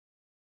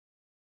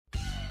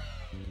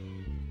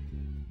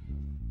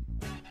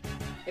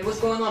Hey, what's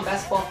going on,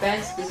 basketball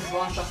fans? This is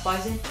Ron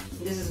Shafazin,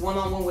 and this is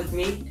one-on-one with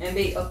me,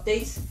 NBA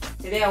updates.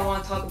 Today I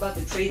want to talk about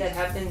the trade that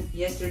happened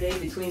yesterday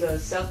between the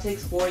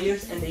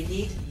Celtics-Warriors and the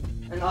Heat,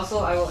 and also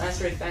I will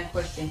answer a fan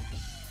question.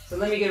 So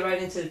let me get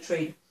right into the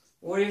trade.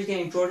 Warriors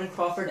getting Jordan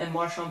Crawford and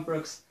Marshawn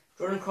Brooks.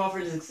 Jordan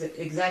Crawford is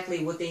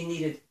exactly what they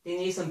needed. They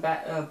needed some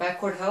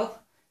backcourt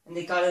help, and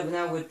they got it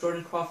now with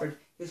Jordan Crawford.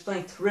 He was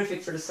playing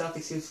terrific for the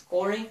Celtics. He was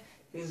scoring,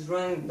 he was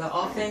running the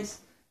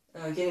offense,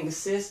 getting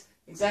assists.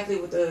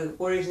 Exactly what the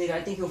Warriors need.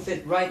 I think he'll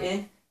fit right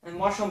in. And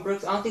Marshawn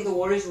Brooks, I don't think the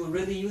Warriors will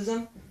really use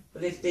him,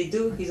 but if they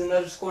do, he's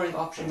another scoring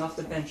option off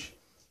the bench.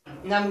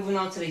 Now moving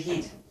on to the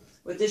Heat.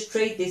 With this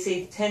trade, they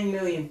saved $10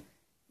 million.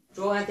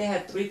 Joel Anthony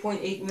had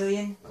 $3.8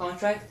 million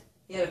contract.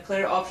 He had a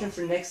player option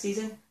for next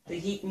season. The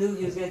Heat knew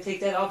he was going to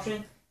take that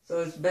option, so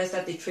it's best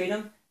that they trade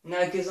him. And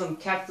that gives them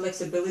cap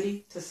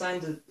flexibility to sign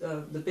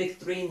the big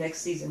three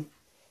next season.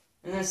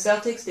 And then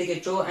Celtics, they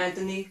get Joel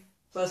Anthony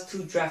plus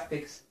 2 draft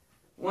picks.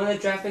 One of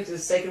the draft picks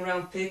is a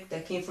second-round pick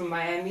that came from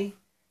Miami,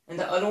 and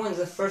the other one is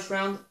a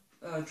first-round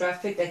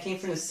draft pick that came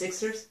from the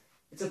Sixers.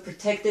 It's a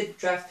protected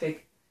draft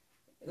pick.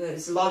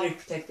 It's lottery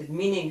protected,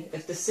 meaning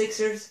if the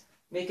Sixers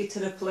make it to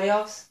the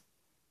playoffs,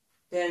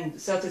 then the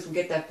Celtics will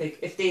get that pick.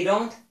 If they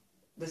don't,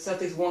 the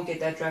Celtics won't get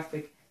that draft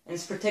pick. And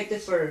it's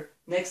protected for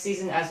next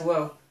season as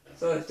well.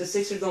 So if the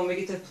Sixers don't make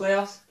it to the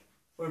playoffs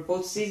for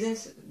both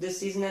seasons, this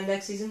season and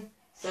next season,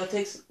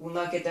 Celtics will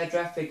not get that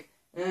draft pick.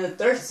 And in the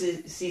third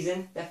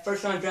season, that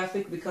first-round draft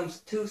pick becomes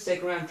 2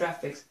 second-round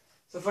draft picks.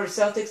 So for the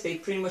Celtics, they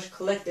pretty much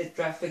collected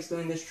draft picks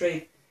during this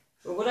trade.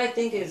 But what I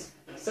think is,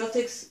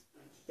 Celtics,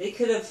 they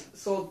could have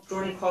sold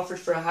Jordan Crawford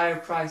for a higher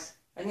price.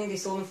 I think they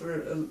sold him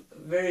for a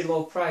very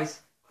low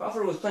price.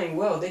 Crawford was playing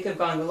well. They could have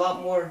gotten a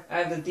lot more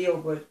out of the deal,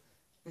 but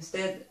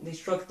instead, they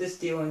struck this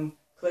deal and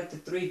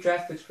collected 3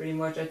 draft picks pretty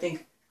much. I don't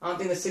think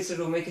the Sixers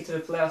will make it to the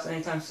playoffs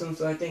anytime soon,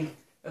 so I think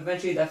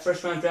eventually that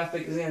first-round draft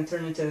pick is going to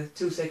turn into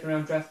 2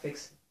 second-round draft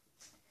picks.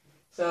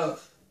 So,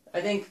 I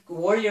think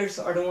Warriors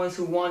are the ones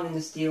who won in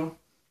this deal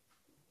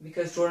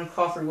because Jordan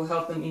Crawford will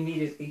help them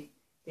immediately.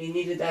 They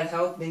needed that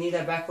help. They need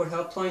that backcourt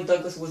help. Tony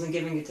Douglas wasn't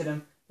giving it to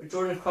them. But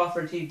Jordan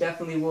Crawford, he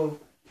definitely will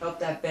help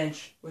that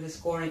bench with his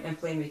scoring and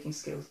playmaking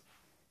skills.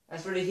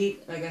 As for the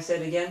Heat, like I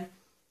said again,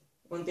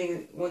 one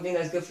thing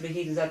that's good for the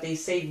Heat is that they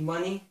save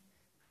money,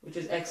 which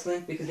is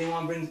excellent because they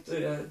want to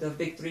bring the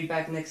big three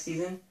back next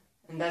season.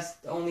 And that's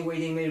the only way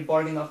they made a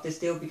bargain off this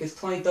deal because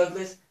Tony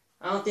Douglas,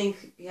 I don't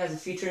think he has a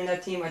future in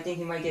that team. I think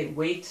he might get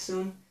waived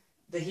soon.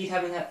 The Heat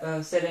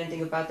haven't said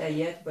anything about that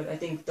yet, but I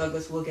think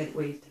Douglas will get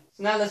waived.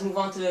 So now let's move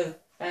on to the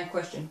fan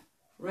question.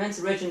 Rance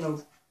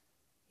Reginald,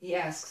 he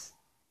asks,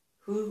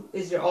 who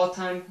is your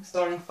all-time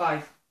starting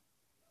 5?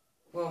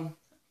 Well,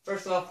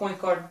 first of all, point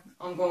guard,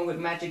 I'm going with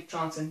Magic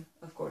Johnson,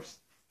 of course.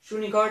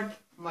 Shooting guard,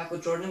 Michael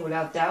Jordan,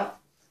 without doubt.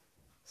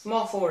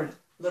 Small forward,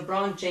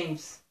 LeBron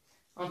James.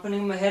 I'm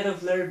putting him ahead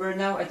of Larry Bird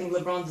now. I think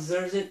LeBron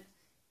deserves it.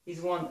 He's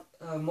won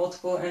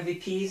multiple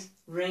MVPs,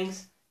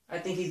 rings. I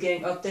think he's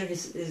getting up there.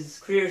 His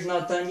career is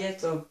not done yet,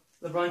 so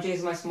LeBron James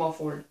is my small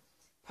forward.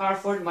 Power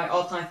forward, my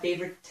all-time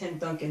favorite, Tim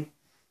Duncan.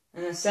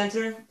 And then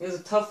center, it was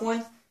a tough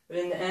one, but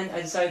in the end,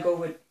 I decided to go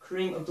with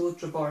Kareem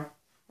Abdul-Jabbar.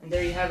 And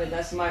there you have it.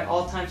 That's my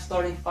all-time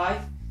starting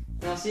 5.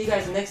 And I'll see you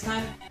guys next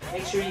time.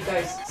 Make sure you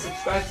guys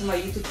subscribe to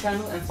my YouTube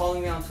channel and follow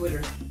me on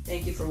Twitter.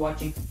 Thank you for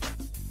watching.